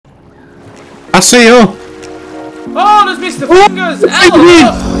see you. Oh, there's Mr. Fingers.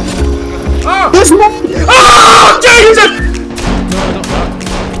 Hello. Oh, There's more. oh, Jesus!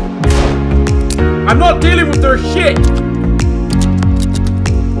 I'm not dealing with their shit.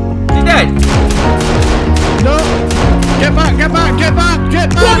 You dead? No. Get back, get back, get back,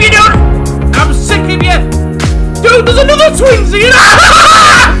 get back. What are you doing? I'm sick of you. Dude, there's another twinsy.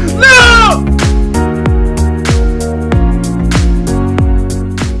 No!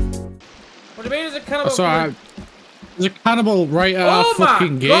 What do you mean there's a cannibal? That's alright. There's a cannibal right at our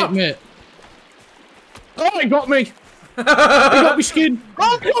fucking gate, mate. Oh, he got me. He got me skin.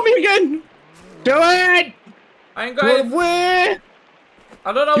 Oh, he got me again. Do it. I ain't got it. Where?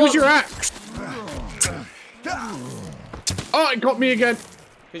 I don't know. Use your axe. Oh, it got me again.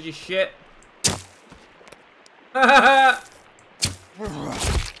 Cause you shit. I'm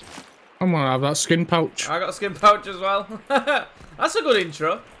gonna have that skin pouch. I got a skin pouch as well. That's a good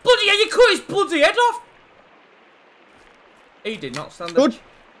intro. Bloody hell, you cut his bloody head off. He did not stand Good. up.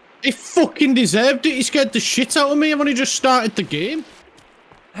 He fucking deserved it. He scared the shit out of me. I've only just started the game.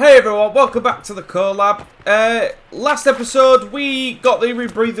 Hey everyone, welcome back to the collab. Last episode we got the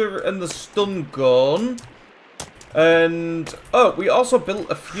rebreather and the stun gun. And, oh, we also built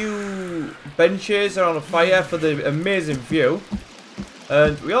a few benches around a fire for the amazing view.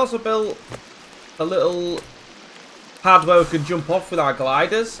 And we also built a little pad where we can jump off with our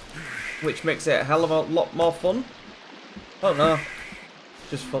gliders, which makes it a hell of a lot more fun. Oh no,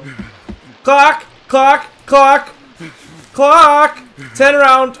 just fun. Clark! Clark! Clark! Clark! Turn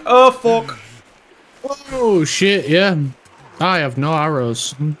around! Oh fuck! Oh shit, yeah. I have no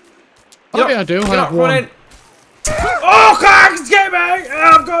arrows. Oh yeah, I do. I have one. Oh, Clark! Get me!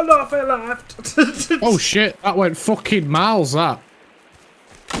 I've got nothing left. Oh shit, that went fucking miles, that.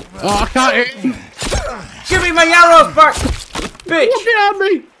 Oh, I can't hit him. Give me my arrows back, bitch! Look behind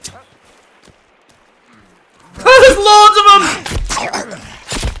me! There's loads of them!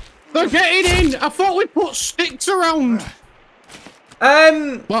 They're getting in! I thought we put sticks around!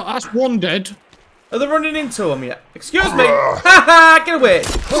 Well, that's one dead. Are they running into them yet? Excuse me! Haha, get away!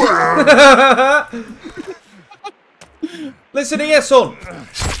 Listen here, son.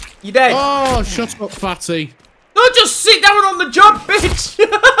 You dead? Oh, shut up, fatty. No, just sit down on the job, bitch!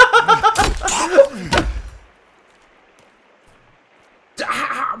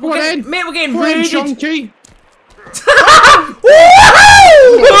 Mate, we're getting raided. Chunky.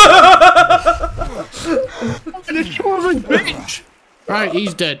 Bitch. Right,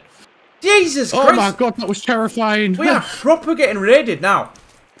 he's dead. Jesus Christ. Oh my god, that was terrifying. We are proper getting raided now.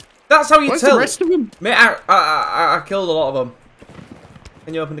 That's how you Where's tell. The rest of them? Mate, I killed a lot of them.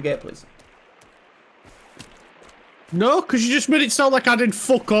 Can you open the gate, please? No, because you just made it sound like I did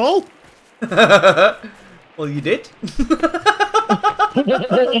fuck all. Well, you did.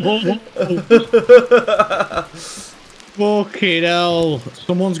 Fucking hell.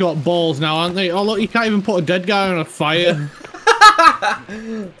 Someone's got balls now, aren't they? Oh, look, you can't even put a dead guy on a fire.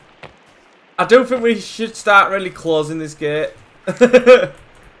 I don't think we should start really closing this gate.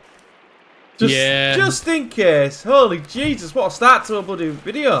 Just in case. Holy Jesus, what a start to a bloody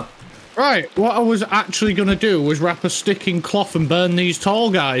video. Right, what I was actually going to do was wrap a stick in cloth and burn these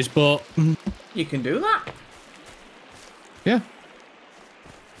tall guys, but... You can do that? Yeah.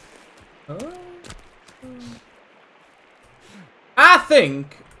 Oh. I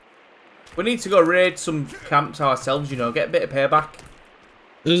think we need to go raid some camps ourselves, you know, get a bit of payback.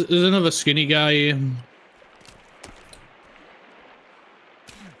 There's another skinny guy here.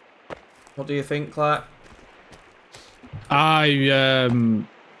 What do you think, Clark? I,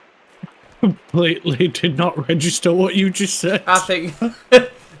 completely did not register what you just said. I think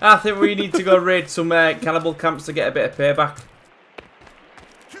we need to go raid some cannibal camps to get a bit of payback.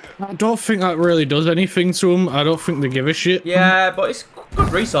 I don't think that really does anything to them. I don't think they give a shit. Yeah, but it's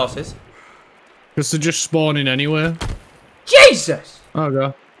good resources. Because they're just spawning anywhere. Jesus! Oh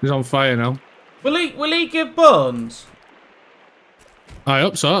god, he's on fire now. Will he give bones? I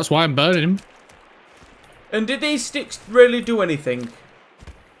hope so, that's why I'm burning him. And did these sticks really do anything?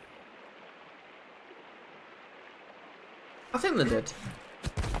 I think they did.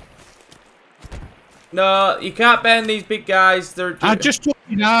 No, you can't burn these big guys. I just took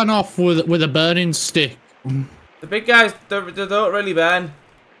your arm off with a burning stick. The big guys, they don't really burn.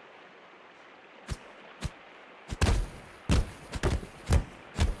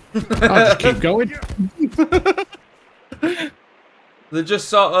 I'll just keep going. They're just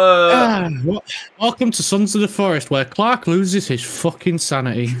sort of... Welcome to Sons of the Forest, where Clark loses his fucking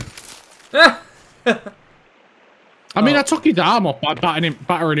sanity. I mean, I took his arm off by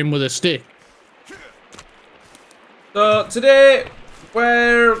battering him with a stick. So, today,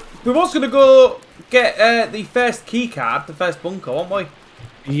 we're We was going to go get the first key card, the first bunker, weren't we?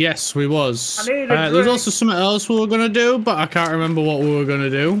 Yes, we was. I need a drink. There's also something else we were going to do, but I can't remember what we were going to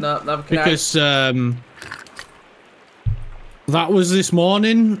do. No, never can. Because that was this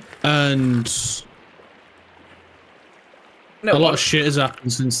morning, and a lot of shit has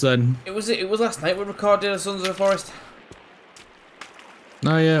happened since then. It was last night we recorded Sons of the Forest.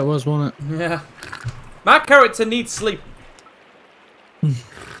 Oh yeah, it was, wasn't it? Yeah. My character needs sleep.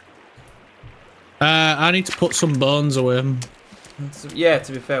 I need to put some bones away. Yeah,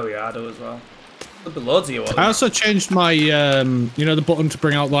 to be fair, we are as well. There'll be loads of you. I also changed my, you know, the button to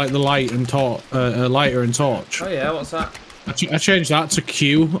bring out like the light and lighter and torch. Oh yeah, what's that? I changed that to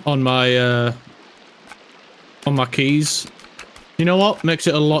Q on my keys. You know what? Makes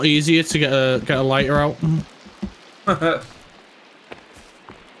it a lot easier to get a lighter out.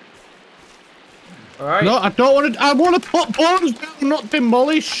 All right. No, I don't want to. I want to put bones down, not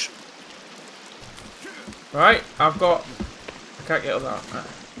demolish. All right, I can't get up that.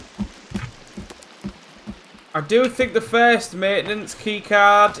 I do think the first maintenance key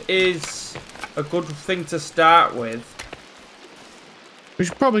card is a good thing to start with. We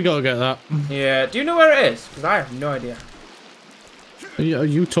should probably go get that. Yeah. Do you know where it is? Because I have no idea.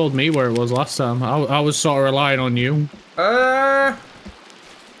 You told me where it was last time. I was sort of relying on you.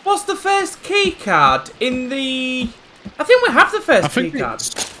 What's the first key card in the... I think we have the first key card.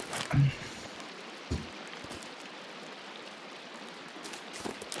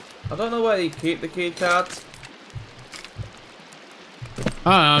 I don't know where you keep the key cards.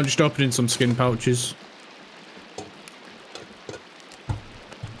 I'm just opening some skin pouches.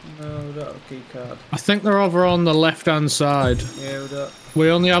 No, we don't have a key card. I think they're over on the left-hand side. Yeah, we don't. We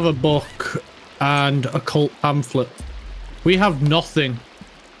only have a book and a cult pamphlet. We have nothing.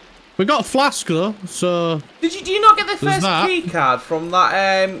 We got a flask though, so... Do you not get the first key card from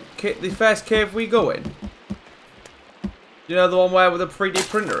that, the first cave we go in? You know, the one where the 3D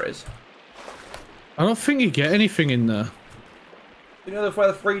printer is? I don't think you get anything in there. You know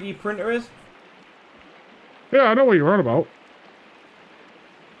where the 3D printer is? Yeah, I know what you're on about.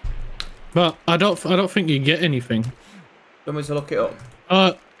 But I don't think you get anything. You want me to look it up?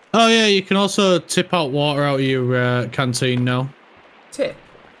 Oh yeah, you can also tip out water out of your canteen now. Tip?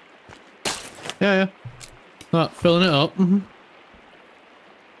 Yeah. Filling it up. Mm-hmm.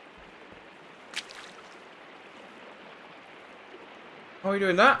 How are you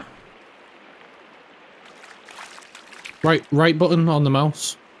doing that? Right button on the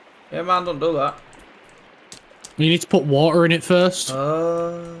mouse. Yeah, man, don't do that. You need to put water in it first.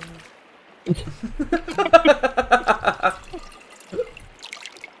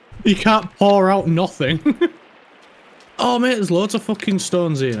 You can't pour out nothing. Oh mate, there's loads of fucking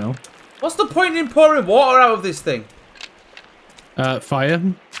stones here now. What's the point in pouring water out of this thing? Fire.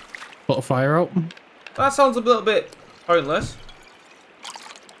 Put a fire out. That sounds a little bit pointless.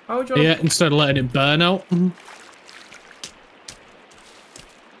 How would you Yeah, instead of letting it burn out.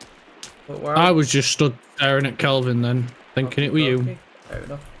 I was just stood staring at Kelvin then, thinking it were you. Fair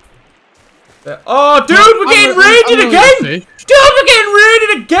enough. Oh, dude, we're getting raided again! Dude, we're getting raided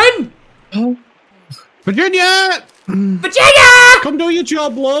again! Oh. Virginia! Virginia! Come do your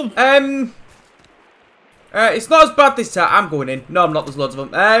job, love. It's not as bad this time. I'm going in. No, I'm not. There's loads of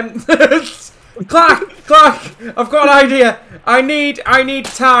them. Clark, I've got an idea. I need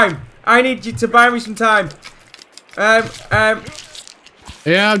time. I need you to buy me some time.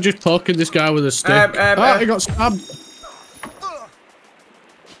 Yeah, I'm just poking this guy with a stick. Oh, he got stabbed.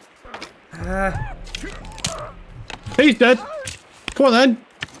 He's dead. Come on then.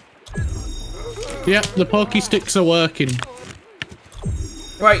 Yep, the pokey sticks are working.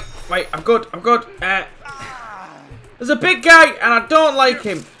 Wait, I'm good. There's a big guy and I don't like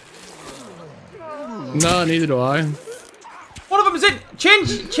him. No, neither do I. One of them is in.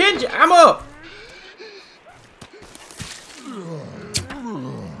 Change ammo.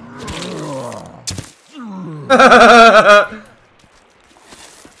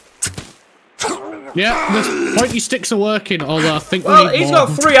 Yeah, the pointy sticks are working, although I think we need he's more.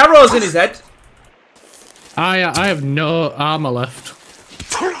 got 3 arrows in his head. I have no armor left.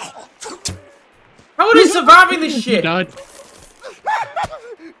 How are they surviving this shit? He died.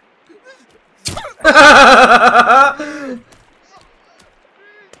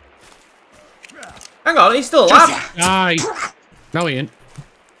 Hang on, he's still alive. Die. No, he ain't.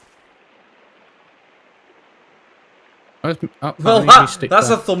 Well, that's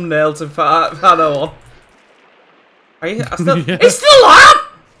a thumbnail to Fano on. He's still alive!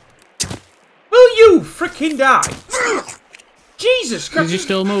 Will you freaking die? Jesus Christ. Is he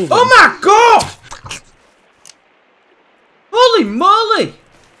still moving? Oh my god! Holy moly!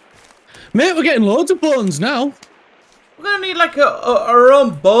 Mate, we're getting loads of bones now. We're gonna need like our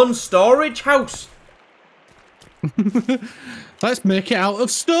own bone storage house. Let's make it out of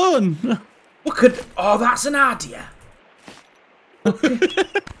stone. We could. Oh, that's an idea.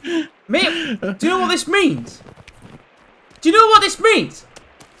 Mate, do you know what this means? Do you know what this means?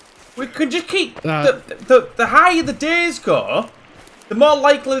 We can just keep the higher the days go, the more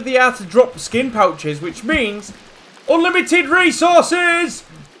likely they are to drop skin pouches, which means unlimited resources.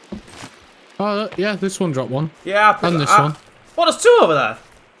 Oh yeah, this one dropped one. Yeah, and this one. What? There's two over there.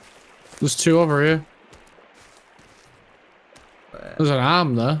 There's two over here. There's an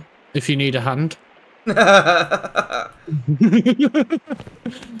arm there, if you need a hand.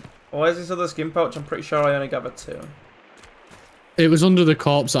 Where's this other skin pouch? I'm pretty sure I only gathered two. It was under the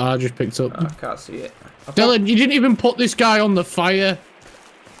corpse that I just picked up. Oh, I can't see it. Dylan, you didn't even put this guy on the fire.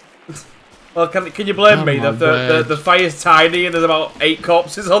 Well, can you blame me? The fire's tiny and there's about 8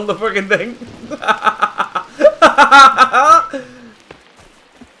 corpses on the fucking thing.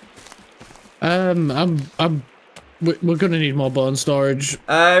 We're gonna need more bone storage.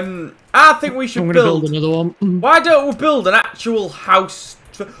 I think we should build another one. Why don't we build an actual house?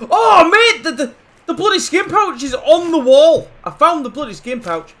 Oh, mate, the bloody skin pouch is on the wall. I found the bloody skin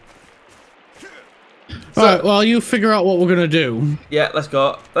pouch. So, alright, well, you figure out what we're gonna do. Yeah, let's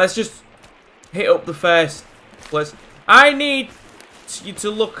go. Let's just hit up the first place. I need you to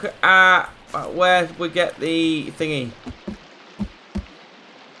look at where we get the thingy.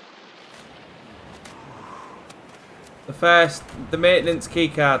 The maintenance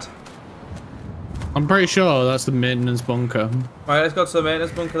keycard. I'm pretty sure that's the maintenance bunker. Right, let's go to the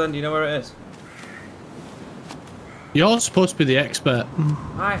maintenance bunker then. Do you know where it is? You're supposed to be the expert.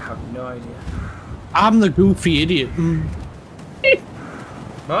 I have no idea. I'm the goofy idiot.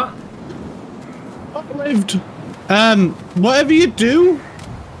 What? I've lived. Whatever you do,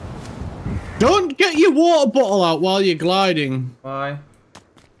 don't get your water bottle out while you're gliding. Why?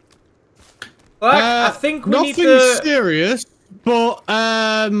 Well, I think we need to... Nothing serious, but,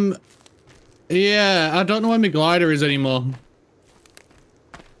 yeah, I don't know where my glider is anymore.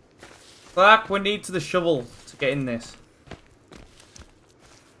 Clark, we need the shovel to get in this.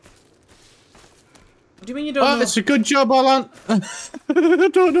 What do you mean you don't know? It's a good job, Alan. I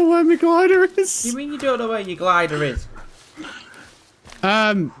don't know where my glider is. What do you mean you don't know where your glider is?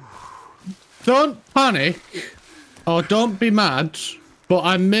 Don't panic, or don't be mad, but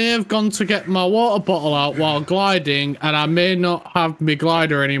I may have gone to get my water bottle out while gliding, and I may not have my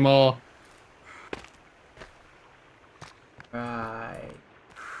glider anymore. Right.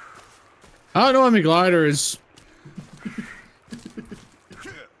 I don't know where my glider is.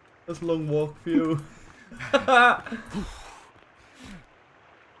 That's a long walk for you.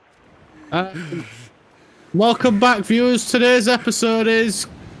 Welcome back, viewers. Today's episode is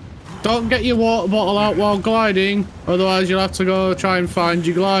don't get your water bottle out while gliding, otherwise you'll have to go try and find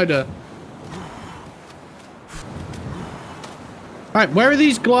your glider. Right, where are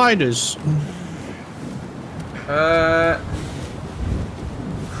these gliders? I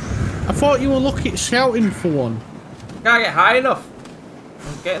thought you were shouting for one. Can't get high enough.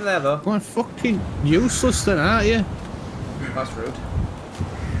 I'm getting there though. Well, fucking useless then, aren't you? That's rude.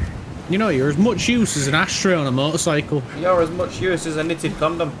 You know, you're as much use as an ashtray on a motorcycle. You're as much use as a knitted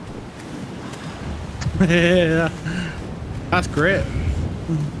condom. Yeah, that's great.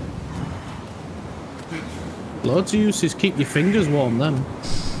 Loads of uses. Keep your fingers warm then.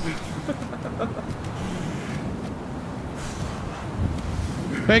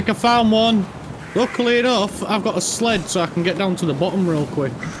 I think I found one. Luckily enough, I've got a sled so I can get down to the bottom real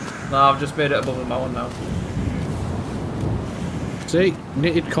quick. No, I've just made it above the mountain now. See?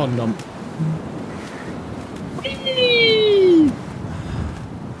 Knitted condom.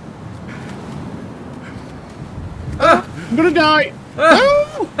 I'm gonna die!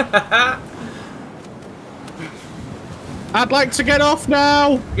 I'd like to get off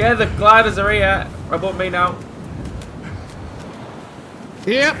now! Yeah, the gliders are here. Above me now.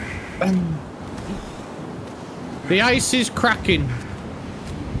 Yep. The ice is cracking.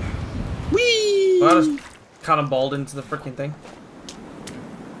 Whee! Well, I just cannonballed into the freaking thing.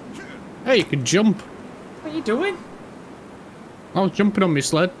 Hey, you can jump. What are you doing? I was jumping on my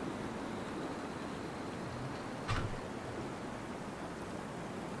sled.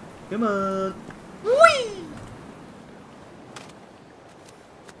 Come on. Whee!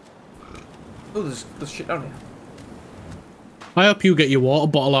 Oh, there's shit down here. I hope you get your water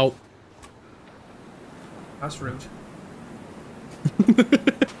bottle out. That's rude.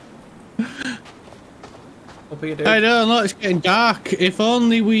 Hope you do. I know, look, it's getting dark. If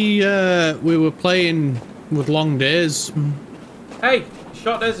only we were playing with long days. Hey,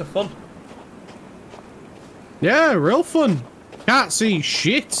 short days are fun. Yeah, real fun. Can't see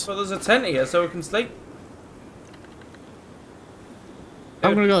shit. But there's a tent here, so we can sleep.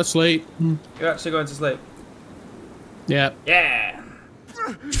 I'm gonna go to sleep. You're actually going to sleep? Yeah. Yeah.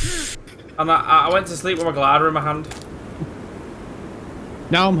 I went to sleep with my glider in my hand.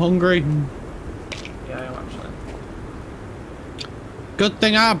 Now I'm hungry. Yeah, I am actually. Good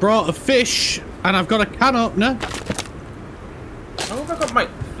thing I brought a fish, and I've got a can opener. How have I got my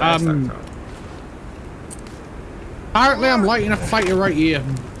first on? Apparently I'm lighting a fighter right here.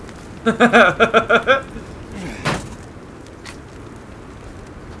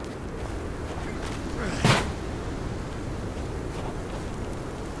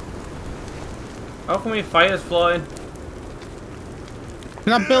 How come your fire's floating?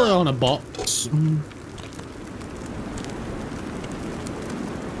 Can I build it on a box? I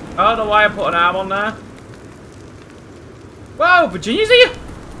don't know why I put an arm on there. Whoa, Virginia's here!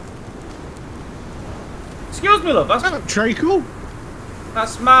 Excuse me, love. That's treacle.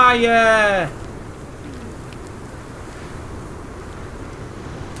 That's my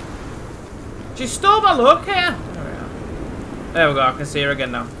She stole my look here. There we go. I can see her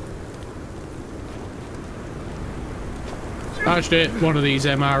again now. Smashed it. One of these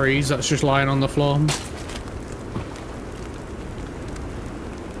MREs that's just lying on the floor.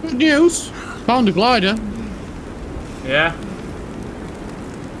 Good news. Found a glider. Yeah.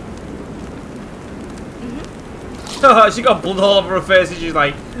 Oh, she got blood all over her face and she's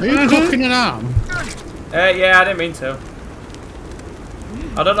like... Are you cooking an arm? Yeah, I didn't mean to.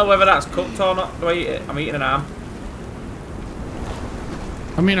 I don't know whether that's cooked or not. Do I eat it? I'm eating an arm.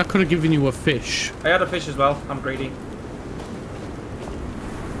 I mean, I could have given you a fish. I had a fish as well. I'm greedy.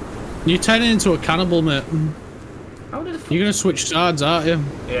 You're turning into a cannibal, mate. How did You're gonna switch sides, aren't you?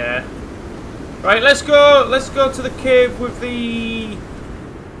 Yeah. Right, let's go. Let's go to the cave with the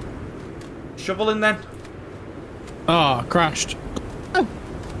shovel in then. Oh, crashed.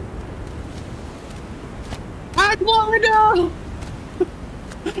 I glider!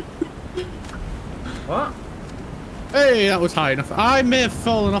 What? Hey, that was high enough. I may have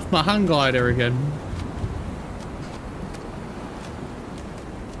fallen off my hang glider again.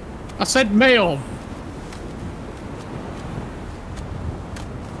 I said may have.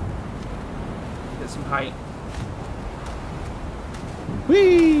 Get some height.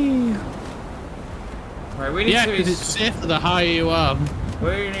 Whee! Right, we need to... because it's safer the higher you are.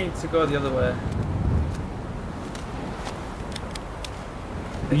 We need to go the other way.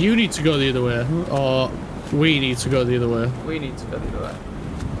 You need to go the other way, or we need to go the other way. We need to go the other way.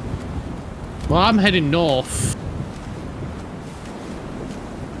 Well, I'm heading north.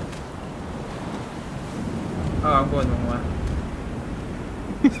 Oh, I'm going the wrong way.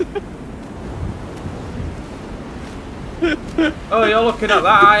 Oh, you're looking at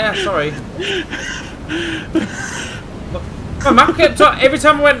that, are you? Sorry. Look, my map kept on, every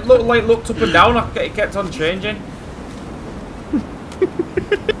time I went looked up and down, it kept on changing.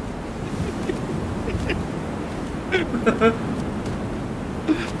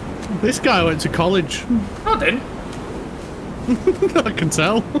 This guy went to college. I didn't. I can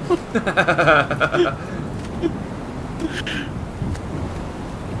tell.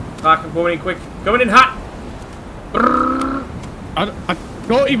 I'm going in quick. Going in hot. I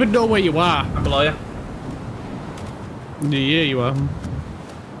don't even know where you are. I'm below you. Yeah, you are.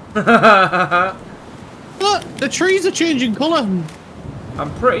 Look, the trees are changing colour.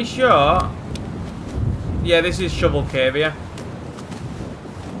 I'm pretty sure. Yeah, this is Shovel Cave here.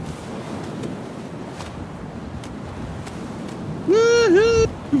 Woohoo!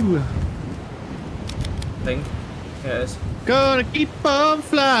 I think. Yeah, it is. Gonna keep on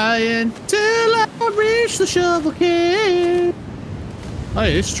flying till I reach the Shovel Cave.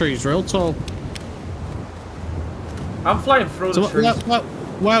 Hey, this tree's real tall. I'm flying through So the trees.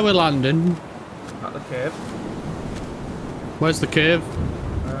 where we're landing? At the cave. Where's the cave?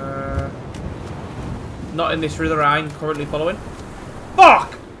 Not in this river I'm currently following.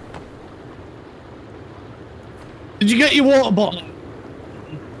 Fuck! Did you get your water bottle?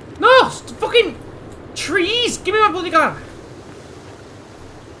 No! Fucking trees! Give me my bloody gun!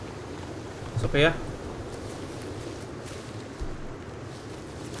 It's up here.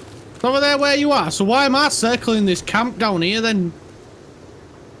 It's over there where you are, so why am I circling this camp down here then?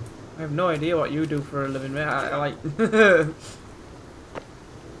 I have no idea what you do for a living, mate. I like...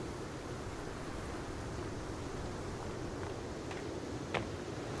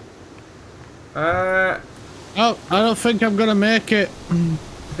 Oh, I don't think I'm gonna make it.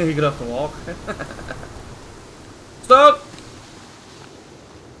 You're gonna have to walk. Stop!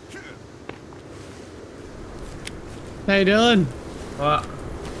 Hey Dylan. What?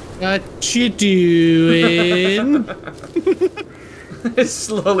 What you doing? It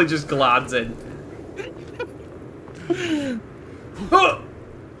slowly just glides in. I'm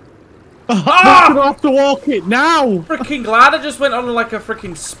gonna have to walk it now. Freaking glider just went on like a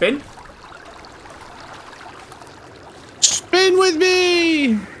freaking spin. Spin with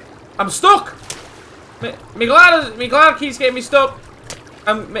me. I'm stuck. Me glider keeps getting me stuck.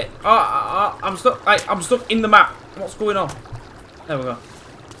 I'm stuck. I'm stuck in the map. What's going on? There we go.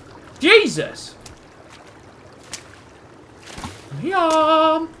 Jesus.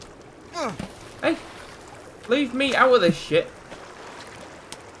 Yum. Hey, leave me out of this shit.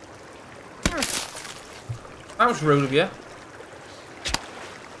 That was rude of you.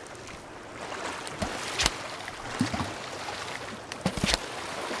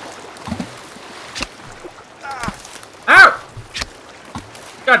 Ow!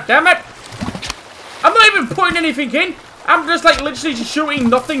 God damn it! I'm not even putting anything in. I'm just like literally just shooting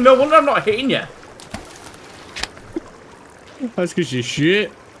nothing. No wonder I'm not hitting you. That's because you're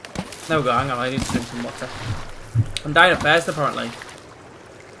shit. There we go. Hang on, I need to drink some water. I'm dying of thirst apparently.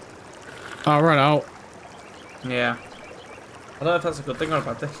 I'll run out. Yeah. I don't know if that's a good thing or a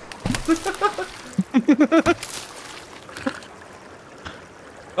bad thing.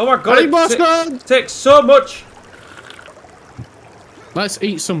 Oh my god, it takes so much. Let's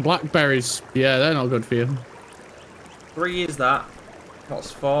eat some blackberries. Yeah, they're not good for you. 3 is that.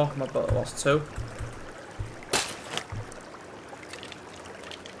 What's 4? What's 2?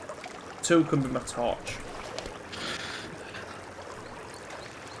 2 can be my torch.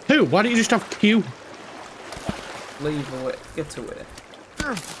 Who? Why don't you just have Q? Leave it. Get to it.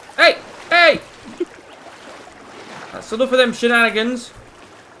 Hey! Hey! That's enough of them shenanigans.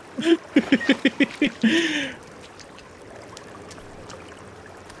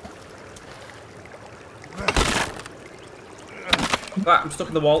 I'm stuck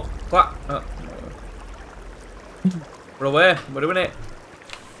in the wall. Clap. Oh. We're away. We're doing it.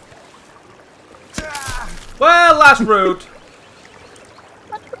 Well, that's rude.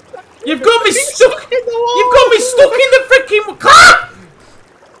 You've got me stuck. You've got me stuck in the freaking clap.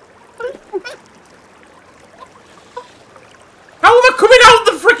 How am I coming out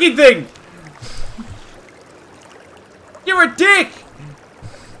the freaking thing? You're a dick.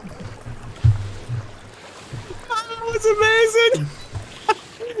 That was amazing.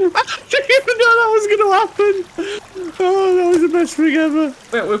 I didn't even know that was going to happen. Oh, that was the best thing ever.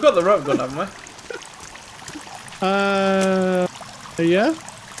 Wait, we've got the rope gun, haven't we? Yeah.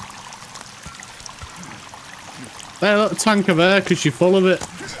 There, look, tank of air, because you're full of it.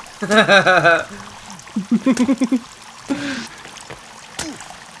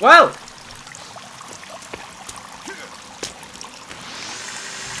 Well.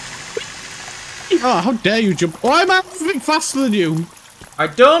 Oh, how dare you jump? Why am I moving faster than you? I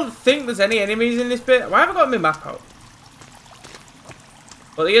don't think there's any enemies in this bit. Why haven't I got my map out?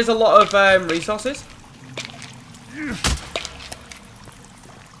 Well, here's a lot of resources.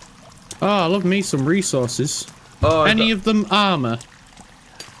 Oh, I love me some resources. Oh, any of them armor?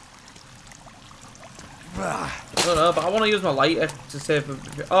 I don't know, but I want to use my lighter to save.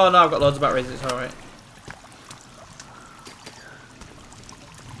 Oh no, I've got loads of batteries. It's all right.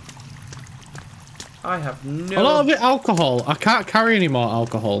 I have no. A lot of it alcohol. I can't carry any more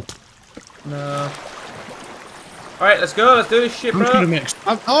alcohol. No. All right, let's go. Let's do this shit, bro. I'm gonna mix.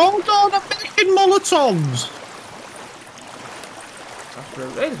 Oh no, I'm making Molotovs. That's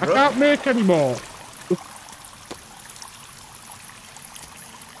rude. I can't make any more.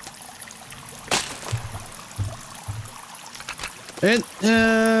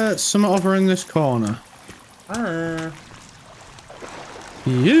 Some over in this corner. Ah.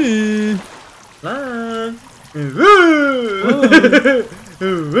 Yeah. Ah.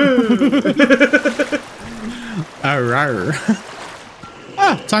 Arr.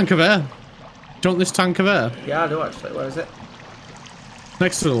 Ah, tank of air. Do you want this tank of air? Yeah, I do actually. Where is it?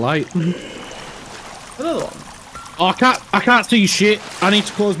 Next to the light. Another one. Oh, I can't see shit. I need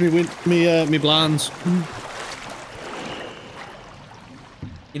to close me blinds.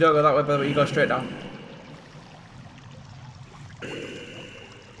 You don't go that way, by the way. You go straight down.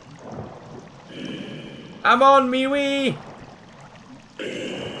 I'm on me wee.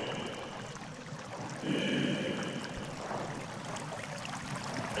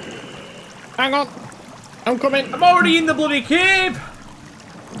 Hang on. I'm coming. I'm already in the bloody cave.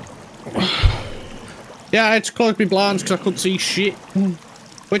 Yeah, I had to close my blinds because I couldn't see shit.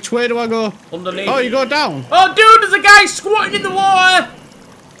 Which way do I go? Underneath. Oh, you go down. Oh, dude, there's a guy squatting in the water.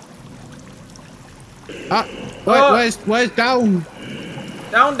 Ah, wait, where's down?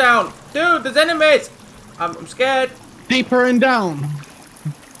 Down. Dude, there's enemies. I'm scared. Deeper and down.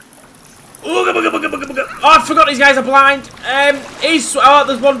 Oh, I forgot these guys are blind. He's... Oh,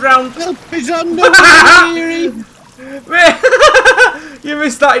 there's one drowned. Help is under You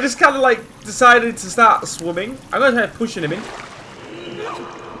missed that. He just kind of like decided to start swimming. I'm going to try pushing him in.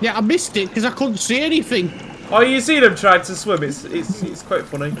 Yeah, I missed it because I couldn't see anything. Oh, you seen him trying to swim? It's quite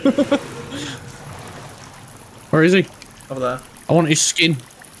funny. Where is he? Over there. I want his skin.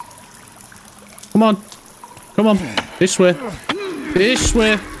 Come on. Come on. This way. This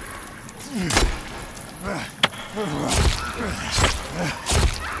way.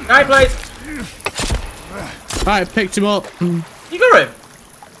 Night plate. Right, picked him up. You got him?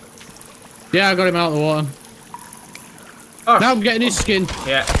 Yeah, I got him out of the water. Oh, now I'm getting his skin.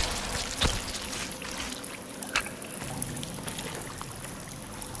 Yeah.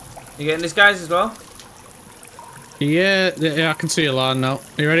 You getting these guys as well? Yeah, I can see a line now.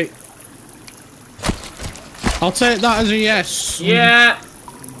 You ready? I'll take that as a yes. Yeah.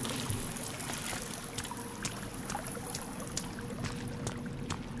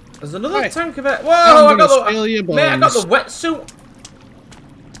 There's another tank of it. Whoa! I got the wetsuit.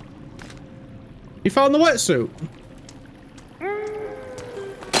 You found the wetsuit?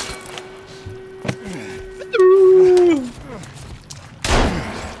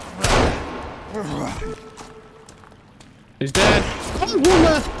 He's dead.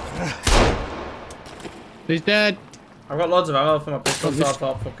 He's dead. I've got loads of ammo for my pistol, so I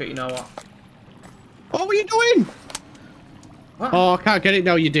thought, fuck it, you know what? What were you doing? What? Oh, I can't get it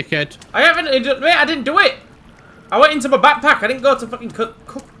now, you dickhead. I haven't, mate, I didn't do it. I went into my backpack. I didn't go to fucking cook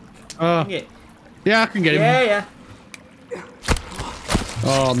it. Yeah, I can get him. Yeah.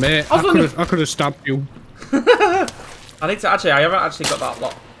 Oh, mate, I could have stabbed you. I need to actually. I haven't actually got that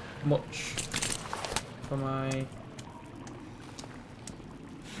lot much for my.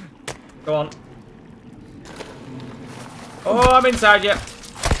 Go on. Oh, I'm inside you.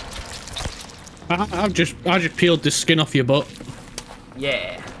 I just peeled the skin off your butt.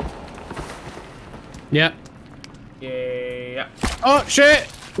 Yeah. Yeah. Yeah. Oh shit!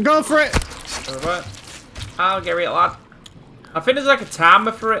 Go for it. I'll get it, lad. I think there's like a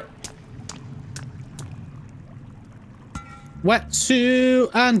timer for it. Wetsuit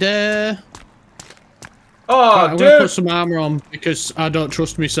and Oh, right, I'm dude! gonna put some armor on because I don't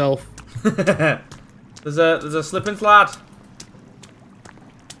trust myself. there's a slip and slide.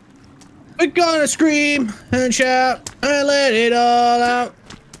 We're gonna scream and shout and let it all out.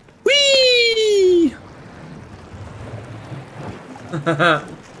 Whee!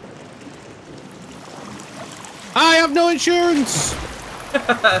 I have no insurance.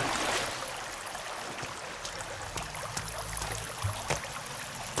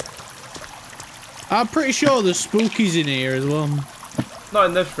 I'm pretty sure there's spookies in here as well. Not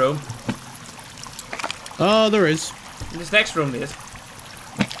in this room. Oh, there is. In this next room, there is.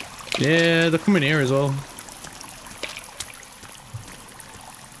 Yeah, they're coming here as well.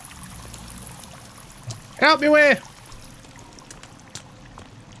 Help me way!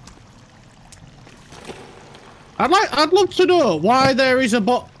 I'd love to know why there is a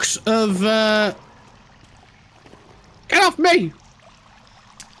box of get off me!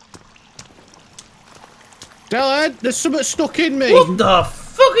 Dylan, there's something stuck in me. What the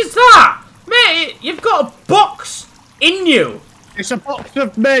fuck is that? Mate, you've got a box in you. It's a box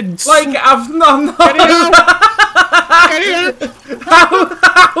of meds. Like, I'm not... Get it out! Get it out!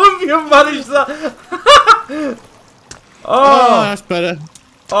 How have you managed that? Oh, that's better.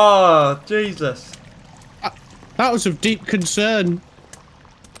 Oh, Jesus. That was of deep concern.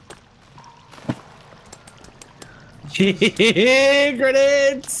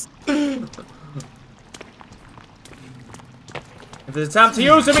 Grenades! If there's time to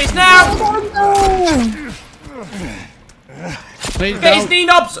use them, it's now! Get his knee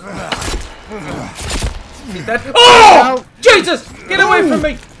knobs! He's dead. Oh! Jesus! Get away from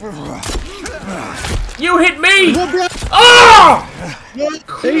me! You hit me! Oh!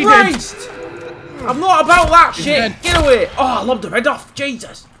 Christ! I'm not about that shit! Get away! Oh, I lobbed the head off!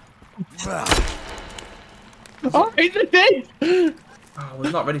 Jesus! Oh, he's dead! Oh,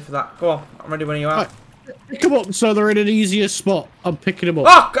 we're not ready for that. Go on, I'm ready when you are. Right. Pick them up so they're in an easier spot. I'm picking them up.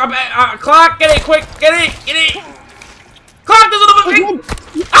 Oh, Clark, get it quick! Get it! Get it! Clark, there's another thing!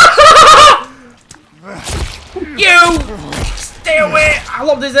 You! Stay away! I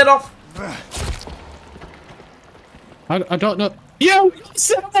lobbed his head off. I don't know. You!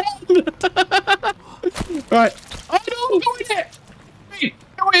 Right. Oh no, go in it! Hey,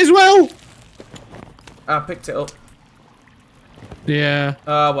 go in as well! I picked it up. Yeah.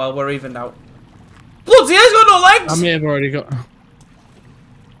 Oh, well, we're even now. Bloody hell's got no legs! I may have already got...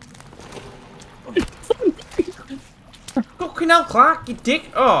 Fucking hell, Clark, you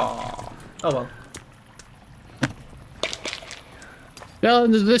dick. Oh. Oh, well. Yeah,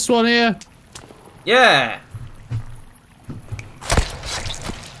 there's this one here. Yeah.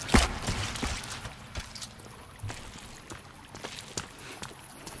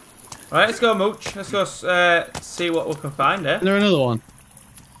 Right, let's go, Mooch. Let's go see what we can find there. Is there another one?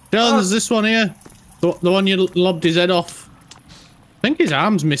 Dylan, there's this one here. The one you lobbed his head off. I think his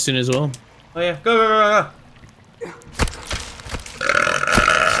arm's missing as well. Oh yeah, go.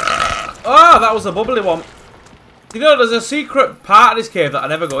 Oh, that was a bubbly one. You know, there's a secret part of this cave that I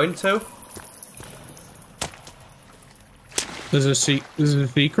never go into. There's a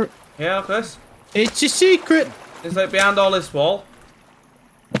secret? Yeah, look at this. It's a secret! It's like behind all this wall.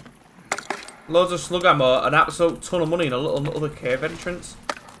 Loads of slug ammo, an absolute ton of money in a little other cave entrance.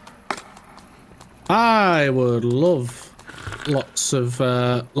 I would love lots of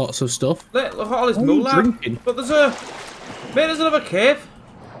stuff. Look at all this moolah. But there's another cave.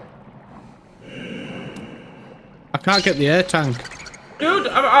 I can't get the air tank. Dude,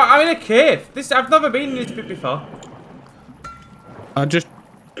 I'm in a cave. I've never been in this bit before. Let's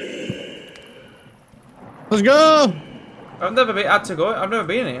go! I've never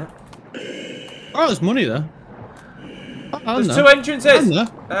been here. Oh, there's money there. There's two entrances.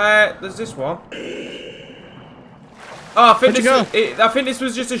 There's this one. Oh, I think this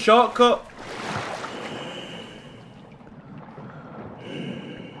was just a shortcut.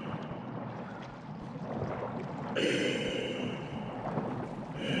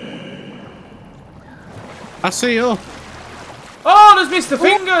 I see you. Oh, there's Mr.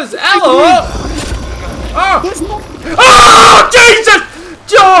 Fingers. Hello. Oh, Jesus!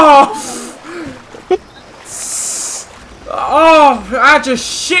 Oh, I just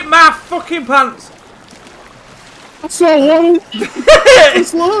shit my fucking pants. I saw one.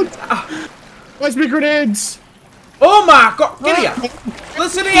 It's loads. Where's my grenades? Oh my God! Get here!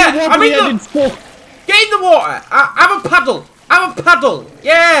 Listen here! I'm in the. Get in the water. Have a paddle. Have a paddle.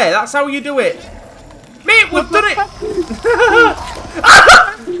 Yeah, that's how you do it. Mate, we've done it.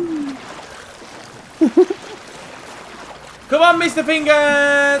 Come on, Mr.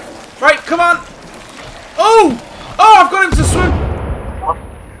 Fingers. Right, come on. Oh! Oh, I've got him to swim.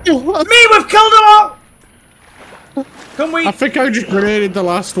 Me, we've killed them all. Can we? I think I just grenaded the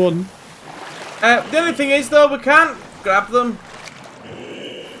last one. The only thing is, though, we can't grab them.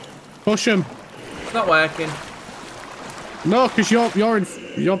 Push him. It's not working. No, because you're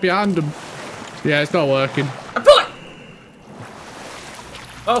behind him. Yeah, it's not working. I feel it.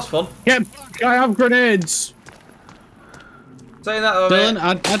 That was fun. Get back! I have grenades. Saying that though, Dylan,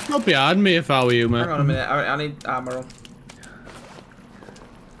 I'd go behind me if I were you, mate. Hang on a minute. I need armor on.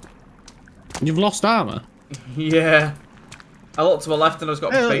 You've lost armor? Yeah. I looked to my left and I just got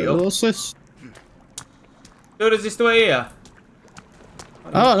beat up. What's this? Dude, is this the way here?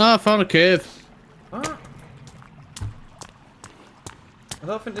 Oh no, I found a cave. What? I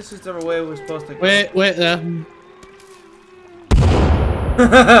don't think this is the way we're supposed to go. Wait there.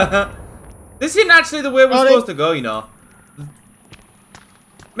 This isn't actually the way we're supposed to go, you know.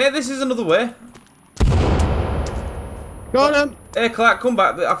 Mate, this is another way. Go on. Hey, Clark, come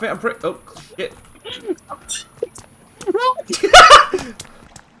back. I think I'm pretty. Oh, shit.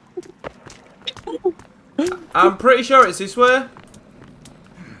 I'm pretty sure it's this way.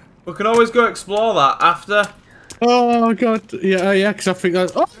 We can always go explore that after. Oh god, yeah, because I think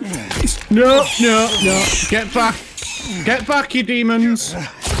that's. Oh. No. Get back, you demons.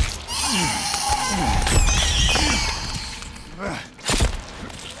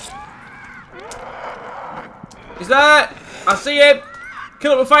 Is that? I see him.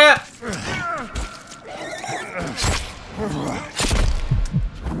 Kill him with fire.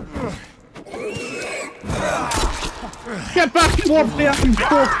 Get back, you wobbly and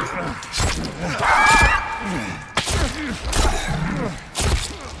fuck.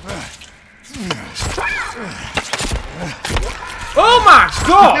 Oh my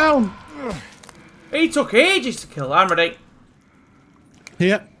god! Down. He took ages to kill. I'm ready.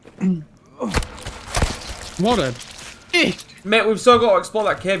 Yeah. What a dick. Mate, we've still got to explore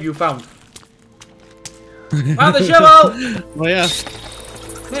that cave you found. Found the shovel! Oh yeah.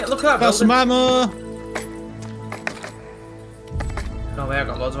 Mate, look at that. Got some ammo. No, we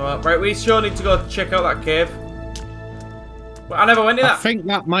haven't got loads of ammo. Right, we sure need to go check out that cave. But I never went in that. I think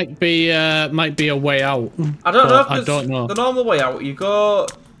that might be a way out. I don't know. I don't know. The normal way out, you go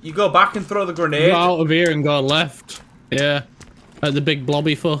back and throw the grenade. Go out of here and go left. Yeah. At the big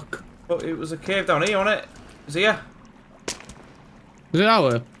blobby fuck. But it was a cave down here, wasn't it? Is it here? Is it that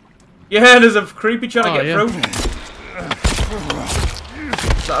way? Yeah, there's a creepy trying to get through.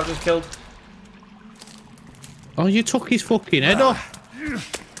 That I've just killed. Oh, you took his fucking head off.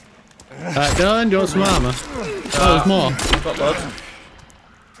 Dylan, do you want some armor? Oh, there's more. I've got loads.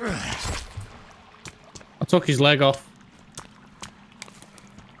 I took his leg off.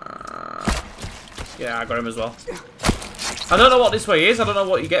 Yeah, I got him as well. I don't know what this way is. I don't know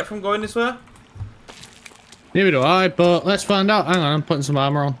what you get from going this way. Neither do I, but let's find out. Hang on, I'm putting some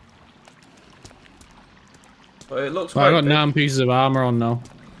armor on. But it looks I quite got big. 9 pieces of armor on now.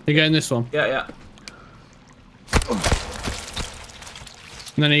 You getting this one? Yeah, yeah.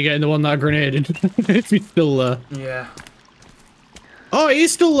 And then are you getting the one that I grenaded? If he's still there. Yeah. Oh,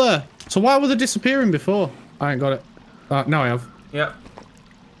 he's still there. So why were they disappearing before? I ain't got it. Now I have. Yep.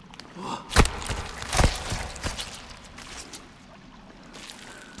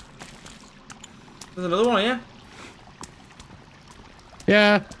 There's another one here.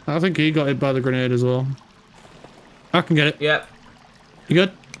 Yeah, I think he got hit by the grenade as well. I can get it. Yep. You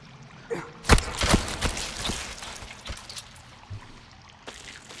good?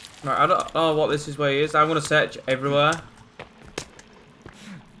 Right, I don't know what this way is. I'm gonna search everywhere.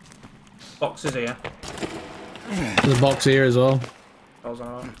 Boxes here. There's a box here as well. Those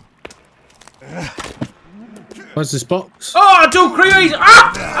are. Where's this box? Oh, I do create!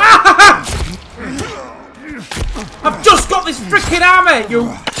 Ah! Ah! I've just got this freaking armor,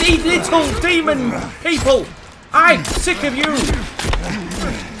 you little demon people! I'm sick of you!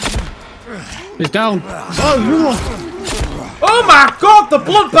 He's down. Oh, another one. Oh my god, the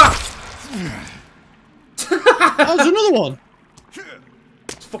bloodbath! Oh, there's another one.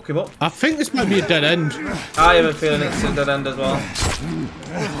 Let's fuck him up. I think this might be a dead end. I have a feeling it's a dead end as well.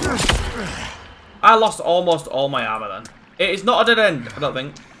 I lost almost all my armor then. It is not a dead end, I don't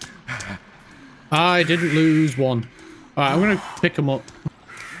think. I didn't lose one. Alright, I'm gonna pick him up.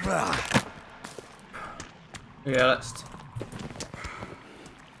 Yeah, let's...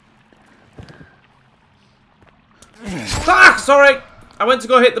 Ah, sorry! I went to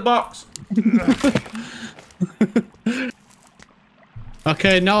go hit the box.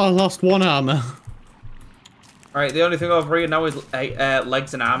 Okay, now I lost one armor. Right, the only thing over here now is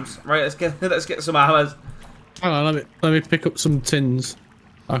legs and arms. Right, let's get some armors. Hang on, let me pick up some tins.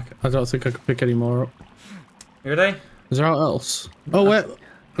 I don't think I can pick any more up. You ready? Is there anything else? Oh wait,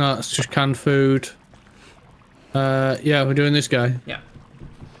 no, it's just canned food. Yeah, we're doing this guy. Yeah.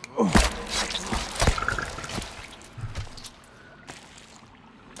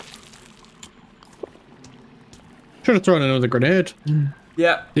 Should have thrown another grenade.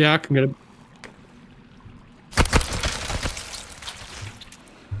 Yeah. Yeah, I can get it.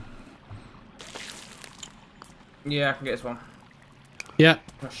 Yeah, I can get this one. Yeah.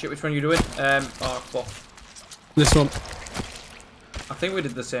 Oh shit, which one are you doing? Oh, fuck. This one. I think we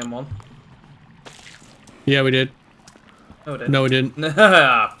did the same one. Yeah, we did. No, we didn't. No, we didn't.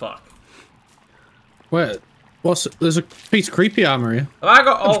 Ah, fuck. Wait, there's a piece of creepy armor here. Have I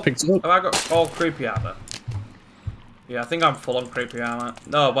got all? picked it up. Have I got all creepy armor? Yeah, I think I'm full on creepy armor.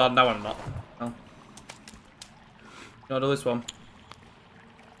 No, well, no, I'm not. No. No, do this one.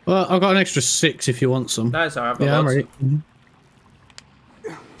 Well, I've got an extra 6 if you want some. No, it's alright. Yeah, I'm ready.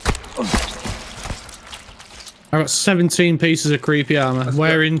 I got 17 pieces of creepy armor.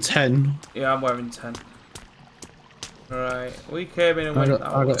 Wearing 10. Yeah, I'm wearing 10. Right, we came in and went that way.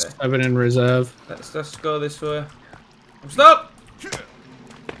 I got 7 in reserve. Let's go this way. Stop!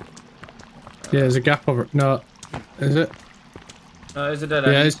 Yeah, there's a gap over it. No, is it? No, it's a dead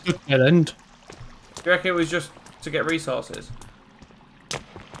end. Yeah, it's a dead end. Do you reckon it was just to get resources?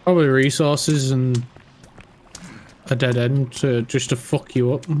 Probably resources and a dead end just to fuck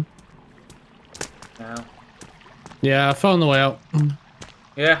you up. No. Yeah, I found the way out.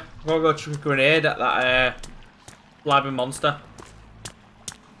 Yeah, we'll go chuck a grenade at that blabbing monster.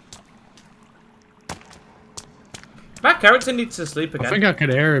 My character needs to sleep again. I think I could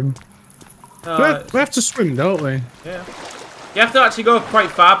hear him. We have to swim, don't we? Yeah. You have to actually go quite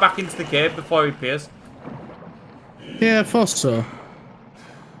far back into the cave before he appears. Yeah, I thought so.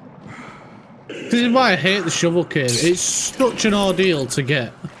 This is why I hate the shovel cave. It's such an ordeal to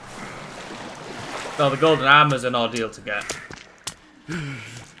get. No, the golden armor's an ordeal to get.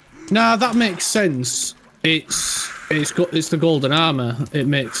 Nah, that makes sense. It's the golden armor. It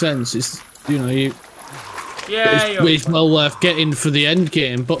makes sense. It's it's well worth getting for the end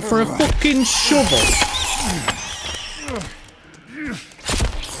game, but for a fucking shovel.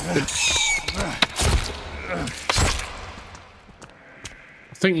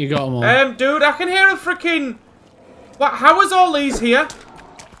 I think you got them all. Dude, I can hear a freaking. What? How was all these here?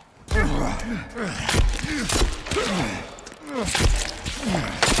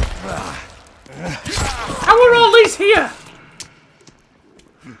 How are all these here?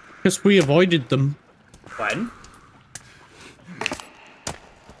 Because we avoided them. When?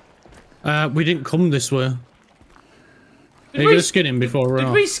 We didn't come this way. Are you going to skin him before we're Did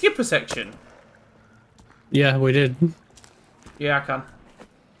off? we skip a section? Yeah, we did. Yeah, I can.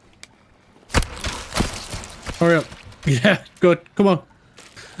 Hurry up. Yeah, good. Come on.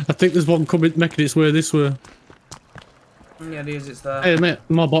 I think there's one coming, making its way this way. Yeah, it is. It's there. Hey, mate,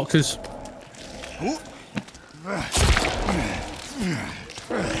 more boxes.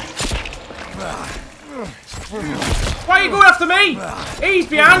 Why are you going after me? He's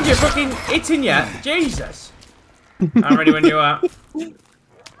behind you, fucking hitting you. Jesus. I'm ready when you are.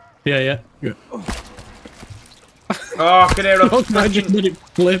 Yeah. Good. Oh, I can hear a I just made it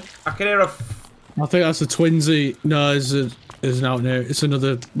flip. I can hear a... I think that's a twinsy. No, it's an out there. It's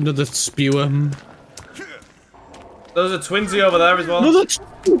another spewer. There's a twinsy over there as well. Another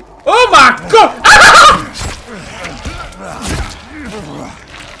Oh my god!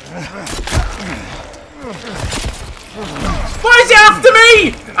 Why is he after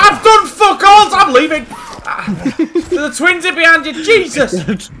me? I've done fuck all, so I'm leaving. There's a twinsy behind you,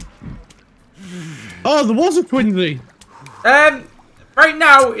 Jesus! Oh, there was a twinsy. Right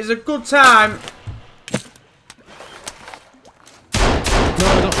now is a good time. No,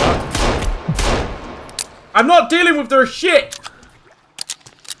 not that. I'm not dealing with their shit.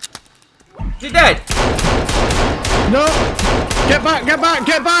 Is he dead? No! Get back! Get back!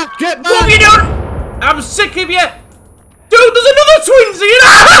 Get back! Get back! What have you done? I'm sick of you. Dude, there's another twinsy!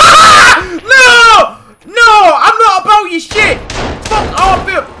 No! No! I'm not about your shit! Fuck off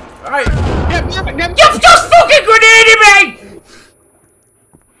you! Right. Get back! Get back! You've just fucking grenaded me!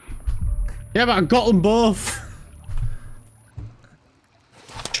 Yeah, but I got them both.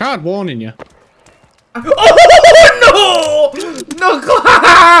 Tried warning you. Oh no! No,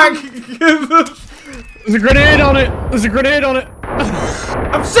 Clark! There's a grenade on it! There's a grenade on it!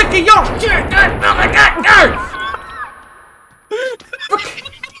 I'm sick of your shit!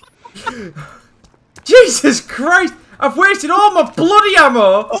 Jesus Christ! I've wasted all my bloody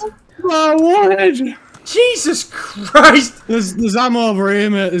ammo! Oh my word! Jesus Christ! There's ammo over here,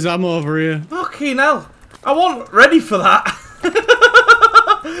 mate. There's ammo over here. Fucking hell. I wasn't ready for that.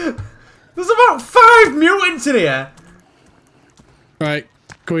 There's about 5 mutants in here. Right,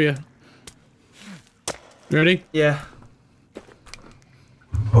 come here. Ready? Yeah.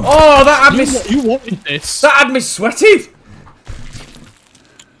 Oh, that had me... You wanted this. That had me sweated.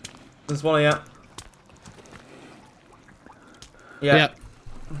 There's one here. Yeah.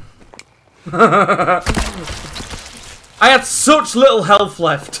 I had such little health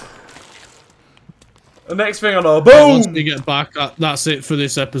left. The next thing I know, boom! Once we get back, that's it for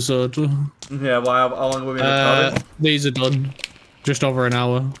this episode. Yeah, well, how long have we been recording? These are done. Just over an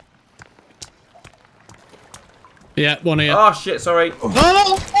hour. Yeah, one here. Oh shit, sorry.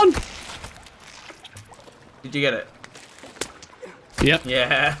 Oh, one! Did you get it? Yep.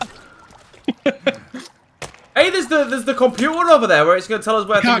 Yeah. Hey, there's the computer over there where it's going to tell us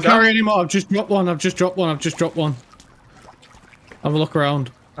where Can't things are. carry anymore. I've just dropped one. I've just dropped one. Have a look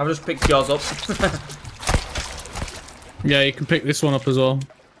around. I've just picked yours up. Yeah, you can pick this one up as well.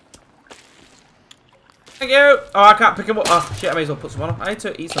 Thank you. Oh, I can't pick them up. Oh shit, I may as well put some on. I need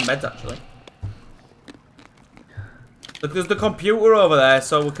to eat some meds actually. Look, there's the computer over there,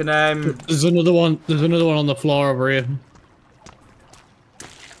 so we can There's another one. There's another one on the floor over here.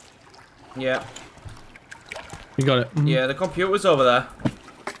 Yeah. You got it. Yeah, the computer's over there.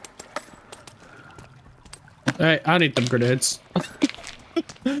 Hey, I need them grenades.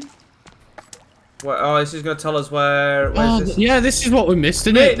 Oh, this is going to tell us where... Where's this? Yeah, this is what we missed,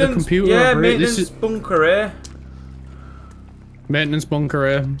 isn't it? The computer. Yeah, over here. maintenance bunker here. Maintenance bunker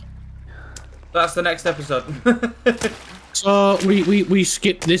here. That's the next episode. So we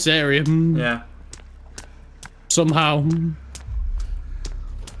skipped this area. Yeah. Somehow.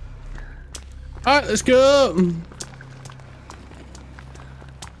 Alright, let's go.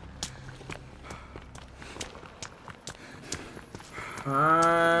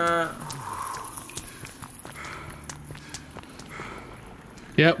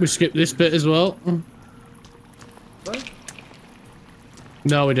 Yeah, we skipped this bit as well. What?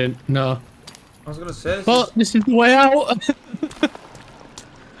 No, we didn't. No. I was gonna say. But this is the way out.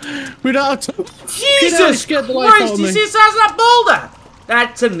 We don't have to. Jesus Christ! You see the size of that boulder?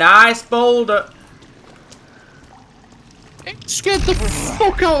 That's a nice boulder. It scared the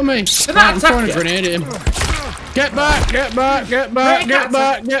fuck out of me. Did that I'm throwing attack a grenade at him. Get back! Get back! Get back! Get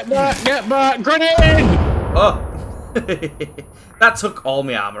back! Get back! Get back! Grenade! Oh. That took all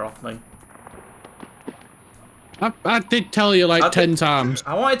my armor off me. I did tell you like 10 times.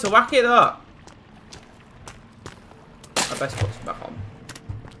 I wanted to whack it though. I best put some back on.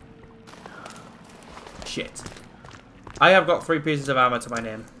 Shit. I have got 3 pieces of armor to my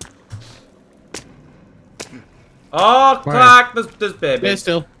name. Oh, Clark, there's babies. Stay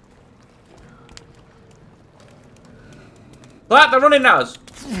still. Clark, they're running at us.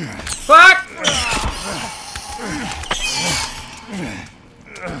 Clark!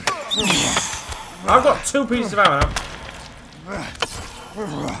 I've got 2 pieces of ammo now.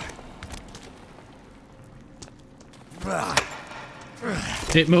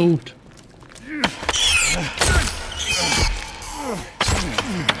 It moved.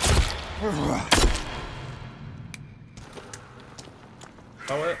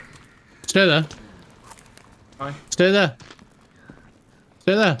 Oh, wait. Stay there. Hi. Stay there.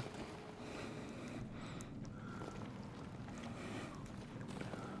 Stay there.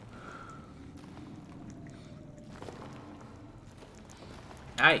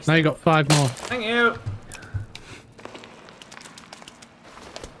 Nice. Now you got 5 more. Thank you.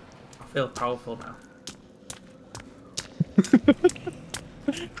 I feel powerful now.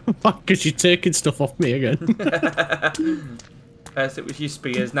 Because you're taking stuff off me again. First it was your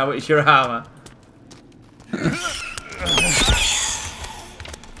spears, now it's your armor.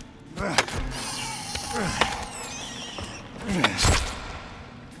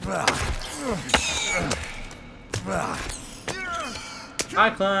 Hi,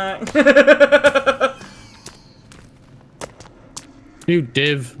 Clark. You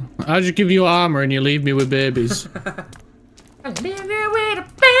div. I just give you armor and you leave me with babies. I leave you with the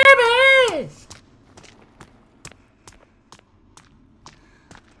babies.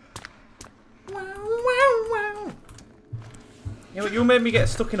 Yeah, but you made me get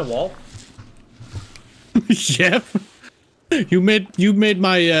stuck in a wall. Yeah. You made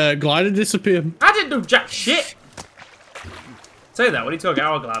my glider disappear. I didn't do jack shit. Say that when he took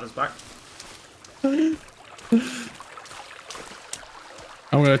our gliders back.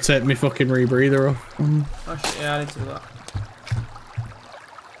 I'm gonna take my fucking rebreather off. Oh shit, yeah, I need to do that.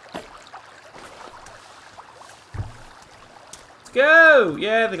 Let's go!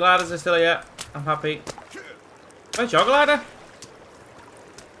 Yeah, the gliders are still here. I'm happy. Where's your glider?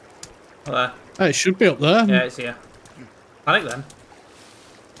 Oh, there. Hey, it should be up there. Yeah, it's here. Panic then.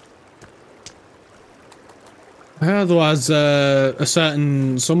 Otherwise, a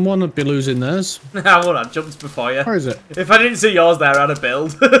certain someone would be losing theirs. I would have jumped before you. Where is it? If I didn't see yours there, I'd have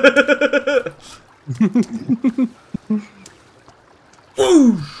build.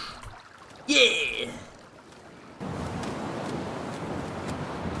 Ooh! Yeah!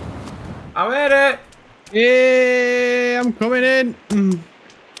 I made it! Yeah, I'm coming in.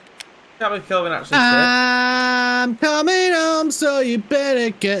 Can't believe Kelvin actually said. I'm coming home, so you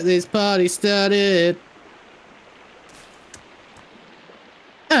better get this party started.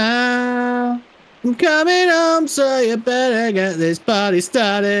 I'm coming home, so you better get this party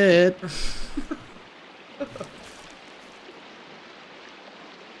started.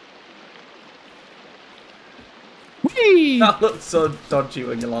 Whee! That looks so dodgy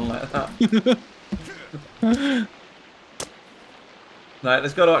when you're on like that. Right,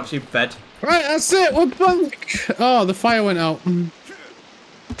 let's go to actually bed. Right, that's it, we're back. Oh, the fire went out.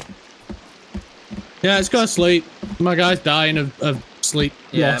 Yeah, let's go to sleep. My guy's dying of sleep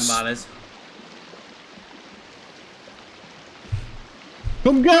loss. Yeah, man is.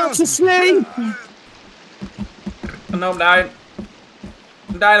 Come go to sleep! I know I'm dying.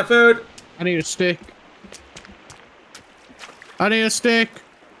 I'm dying of food. I need a stick. I need a stick.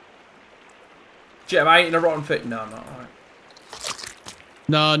 Shit, am I eating a rotten fish? No, I'm not. Alright.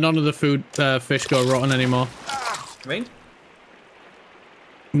 No, none of the food fish go rotten anymore. You mean?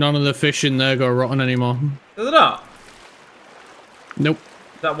 None of the fish in there go rotten anymore. Do they not? Nope.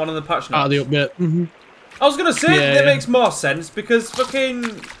 Is that one of the patch notes? Ah, the update. I was gonna say that makes more sense because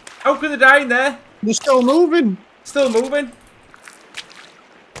fucking how can they die in there? They're still moving. Still moving. I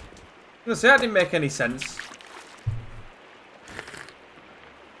was gonna say that didn't make any sense.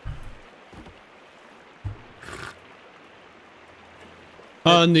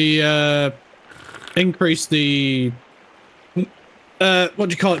 And the increase the what do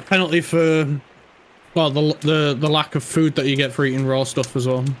you call it, penalty for well the lack of food that you get for eating raw stuff as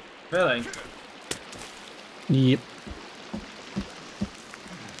well. Really? Yep.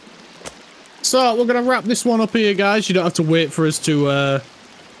 So we're gonna wrap this one up here, guys. You don't have to wait for us to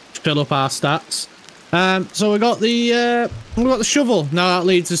fill up our stats. So we got the shovel. Now that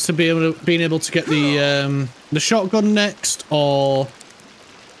leads us to being able to get the shotgun next, or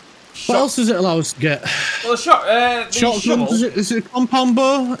what else does it allow us to get? Well, the shotgun. Is it a compound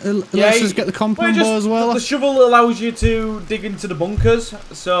bow? It lets us get the compound bow as well. The shovel allows you to dig into the bunkers,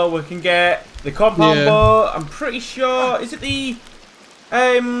 so we can get the compound bow. I'm pretty sure. Is it the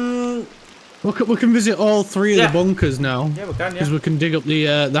We can visit all three of the bunkers now. Yeah, we can, because we can dig up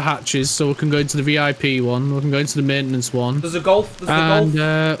the hatches, so we can go into the VIP one. We can go into the maintenance one. There's a golf.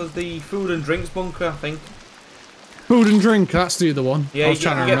 There's the food and drinks bunker, I think. Food and drink. That's the other one. Yeah, I was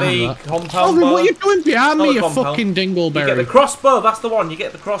trying to remember that. Compound. Oh, what are you doing behind me, you fucking dingleberry? You get the crossbow. That's the one. You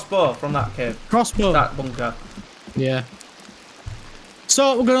get the crossbow from that cave. Crossbow. That bunker. Yeah.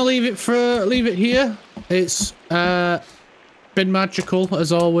 So we're gonna leave it here. It's been magical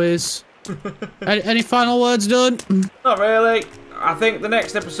as always. any final words, done? Not really. I think the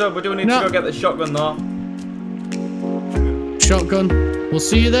next episode we do need to go get the shotgun though. Shotgun. We'll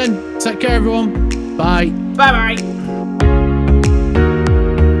see you then. Take care, everyone. Bye. Bye bye.